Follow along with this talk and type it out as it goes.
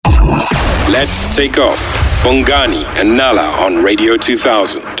Let's take off. Bongani and Nala on Radio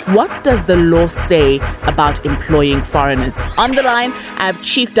 2000. What does the law say about employing foreigners? On the line, I have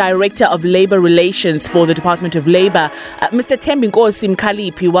Chief Director of Labour Relations for the Department of Labour, Mr. Thembinkosi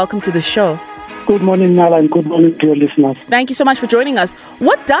Mkalipi. Welcome to the show. Good morning, Nala, and good morning to your listeners. Thank you so much for joining us.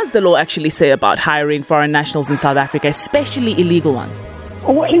 What does the law actually say about hiring foreign nationals in South Africa, especially illegal ones?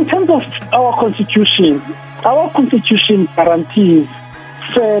 Well, in terms of our constitution guarantees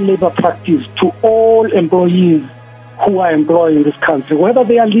fair labour practice to all employees who are employed in this country, whether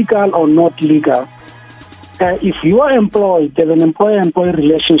they are legal or not legal. If you are employed, there's an employer-employee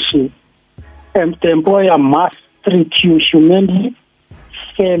relationship, and the employer must treat you humanely,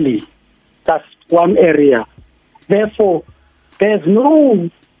 fairly. That's one area. Therefore, there's no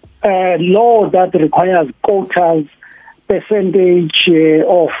law that requires quotas, percentage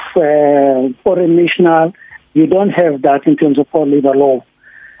of foreign national. You don't have that in terms of our labor law.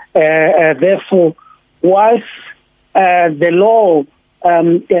 Therefore, whilst the law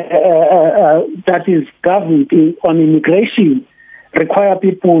that is governed on immigration require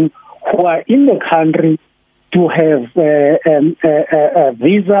people who are in the country to have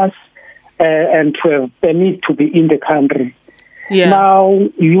visas and to have permit to be in the country. Yeah. Now,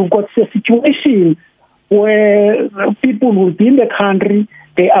 you've got a situation where people will be in the country,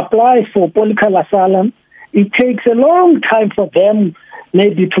 they apply for political asylum. It takes a long time for them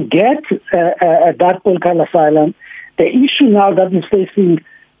maybe to get that political asylum. The issue now that is facing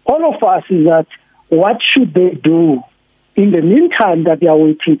all of us is that what should they do in the meantime that they are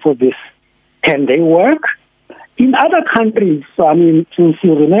waiting for this? Can they work? In other countries, I mean, since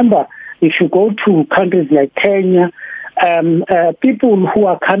you remember, if you go to countries like Kenya, people who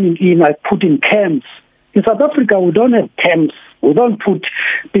are coming in are put in camps. In South Africa, we don't have camps. We don't put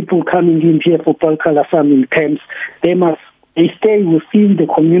people coming in here for political asylum in camps. They stay within the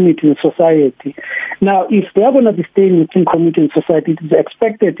community and society. Now, if they are going to be staying within community and society, it is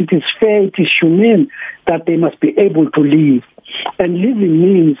expected, it is fair, it is humane that they must be able to live. And living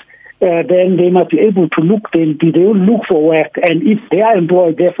means then they must be able to look, they will look for work. And if they are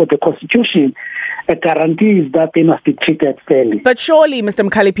employed, therefore the Constitution guarantees that they must be treated fairly. But surely, Mr.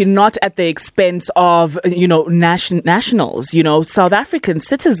 Mkalipi, not at the expense of, nationals, South African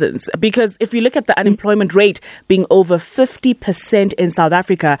citizens. Because if you look at the unemployment rate being over 50% in South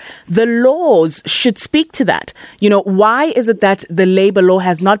Africa, the laws should speak to that. Why is it that the labour law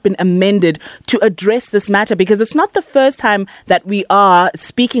has not been amended to address this matter? Because it's not the first time that we are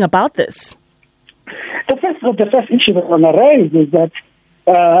speaking about this. The first issue that I want to raise is that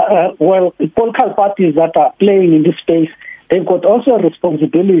political parties that are playing in this space, they've got also a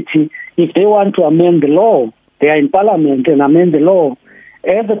responsibility. If they want to amend the law, they are in parliament and amend the law.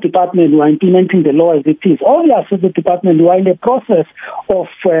 As a department, we are implementing the law as it is. Obviously, as a department, we are in the process of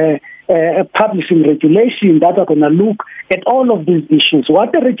publishing regulations that are going to look at all of these issues.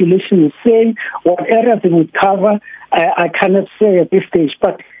 What the regulation is saying, what areas it would cover, I cannot say at this stage.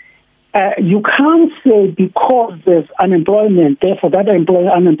 But you can't say because there's unemployment, therefore that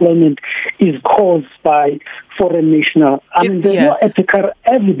unemployment is caused by foreign national. There's no ethical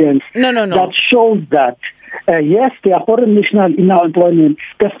evidence that shows that. Yes, there are foreign national in our employment.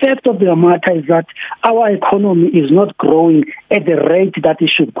 The fact of the matter is that our economy is not growing at the rate that it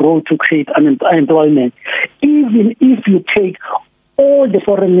should grow to create unemployment. Even if you take all the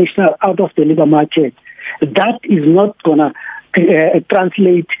foreign national out of the labor market, that is not going to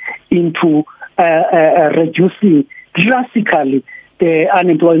translate into reducing drastically the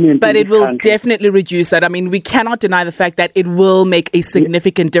unemployment. But it will country. Definitely reduce that. We cannot deny the fact that it will make a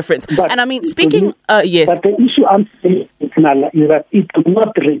significant difference. But, yes. But the issue I'm saying is that it will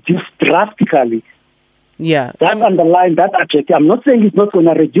not reduce drastically. Yeah. That underline that adjective. I'm not saying it's not going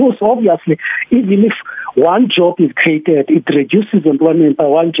to reduce, obviously. Even if one job is created, it reduces employment by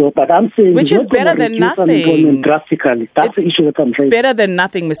one job. But I'm saying which is better than nothing. Drastically. That's the issue that I'm saying. It's better than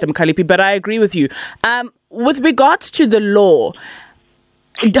nothing, Mr. Mkalipi, but I agree with you. With regards to the law,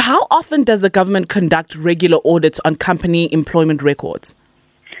 how often does the government conduct regular audits on company employment records?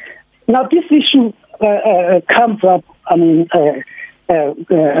 Now, this issue comes up,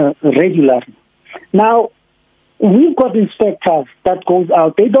 regularly. Now, we've got inspectors that goes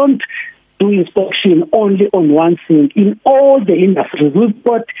out. They don't do inspection only on one thing. In all the industries, we've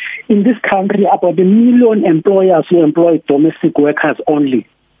got in this country about 1 million employers who employ domestic workers only.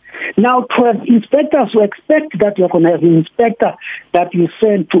 Now, to have inspectors, we expect that you're going to have an inspector that you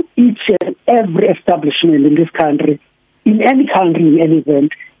send to each and every establishment in this country, in any country, in any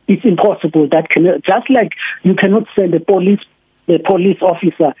event. It's impossible. Just like you cannot send a police the police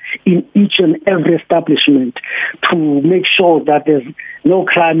officer in each and every establishment to make sure that there's no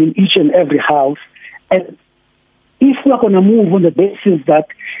crime in each and every house. And if we are going to move on the basis that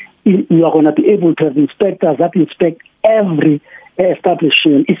we are going to be able to have inspectors that inspect every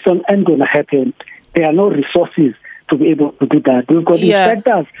establishment, it's not going to happen. There are no resources to be able to do that. We've got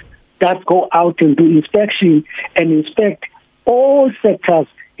inspectors that go out and do inspection and inspect all sectors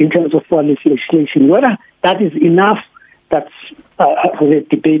in terms of policy legislation. Whether that is enough, that's a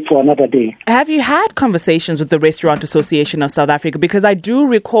debate for another day. Have you had conversations with the Restaurant Association of South Africa? Because I do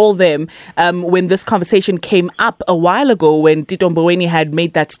recall them when this conversation came up a while ago when Tito Mboweni had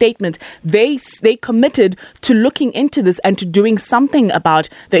made that statement. They committed to looking into this and to doing something about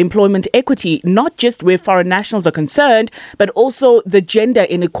the employment equity, not just where foreign nationals are concerned, but also the gender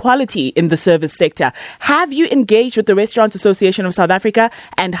inequality in the service sector. Have you engaged with the Restaurant Association of South Africa,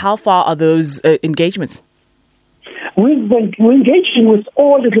 and how far are those engagements? We're engaging with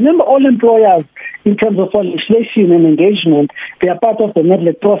all employers in terms of legislation and engagement. They are part of the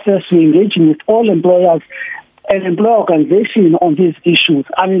NEDLEC process. We're engaging with all employers and employer organizations on these issues.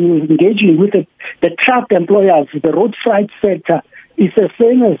 I mean, we're engaging with the truck employers, the road freight sector. It's the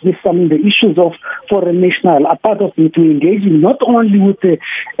same as this. I mean, the issues of foreign national are part of it. We're engaging not only with the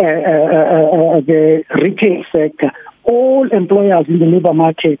retail sector, all employers in the labor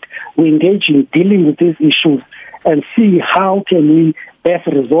market. We're engaging, dealing with these issues, and see how can we best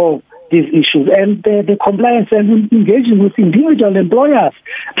resolve these issues. And the compliance and engaging with individual employers,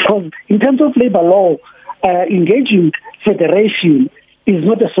 because in terms of labor law, engaging federation is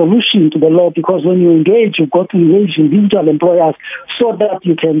not a solution to the law, because when you engage, you've got to engage individual employers so that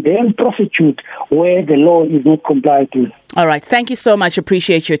you can then prosecute where the law is not complied with. All right. Thank you so much.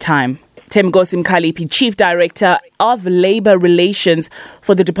 Appreciate your time. Thembinkosi Mkalipi, Chief Director of Labour Relations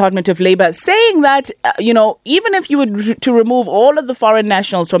for the Department of Labour, saying that, even if you were to remove all of the foreign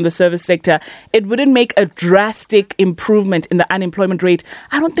nationals from the service sector, it wouldn't make a drastic improvement in the unemployment rate.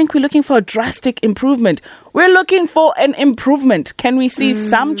 I don't think we're looking for a drastic improvement. We're looking for an improvement. Can we see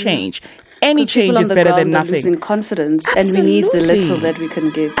some change? Any change is better than nothing. Losing confidence, Absolutely. And we need the little that we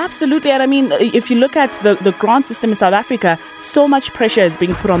can get. Absolutely. And I mean, if you look at the grant system in South Africa, so much pressure is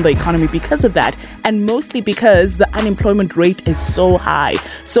being put on the economy because of that, and mostly because the unemployment rate is so high.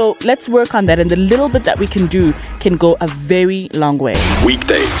 So let's work on that, and the little bit that we can do can go a very long way.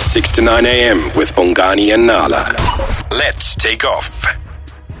 Weekdays 6 to 9 a.m. with Bongani and Nala. Let's take off.